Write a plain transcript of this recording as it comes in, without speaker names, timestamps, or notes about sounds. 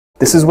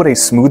This is what a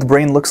smooth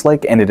brain looks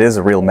like, and it is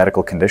a real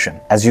medical condition.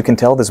 As you can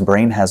tell, this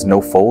brain has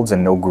no folds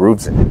and no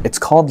grooves in it. It's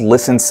called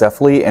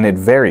lissencephaly, and it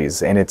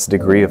varies in its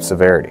degree of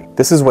severity.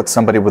 This is what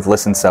somebody with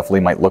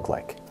lissencephaly might look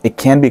like. It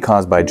can be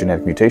caused by a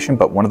genetic mutation,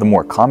 but one of the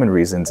more common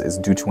reasons is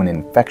due to an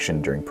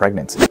infection during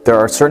pregnancy. There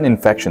are certain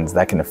infections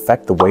that can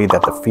affect the way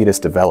that the fetus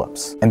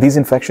develops. And these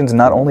infections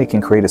not only can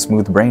create a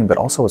smooth brain, but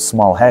also a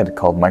small head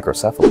called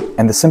microcephaly.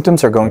 And the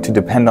symptoms are going to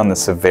depend on the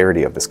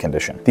severity of this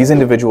condition. These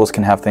individuals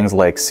can have things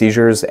like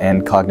seizures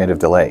and cognitive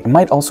delay. It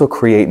might also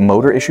create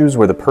motor issues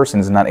where the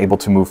person is not able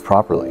to move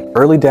properly.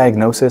 Early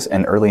diagnosis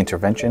and early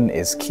intervention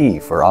is key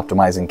for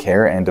optimizing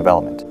care and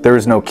development. There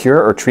is no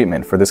cure or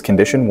treatment for this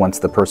condition once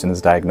the person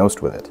is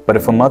diagnosed with it. But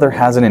if a mother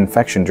has an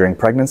infection during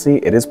pregnancy,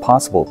 it is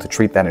possible to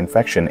treat that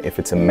infection if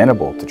it's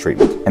amenable to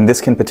treatment. And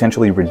this can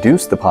potentially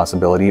reduce the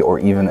possibility or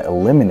even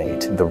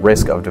eliminate the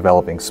risk of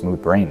developing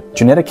smooth brain.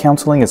 Genetic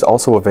counseling is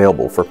also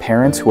available for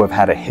parents who have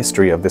had a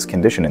history of this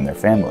condition in their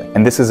family.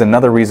 And this is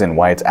another reason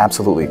why it's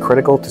absolutely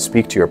critical to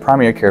speak to your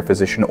primary care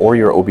physician or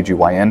your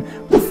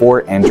OBGYN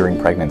before and during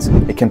pregnancy.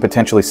 It can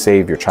potentially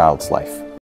save your child's life.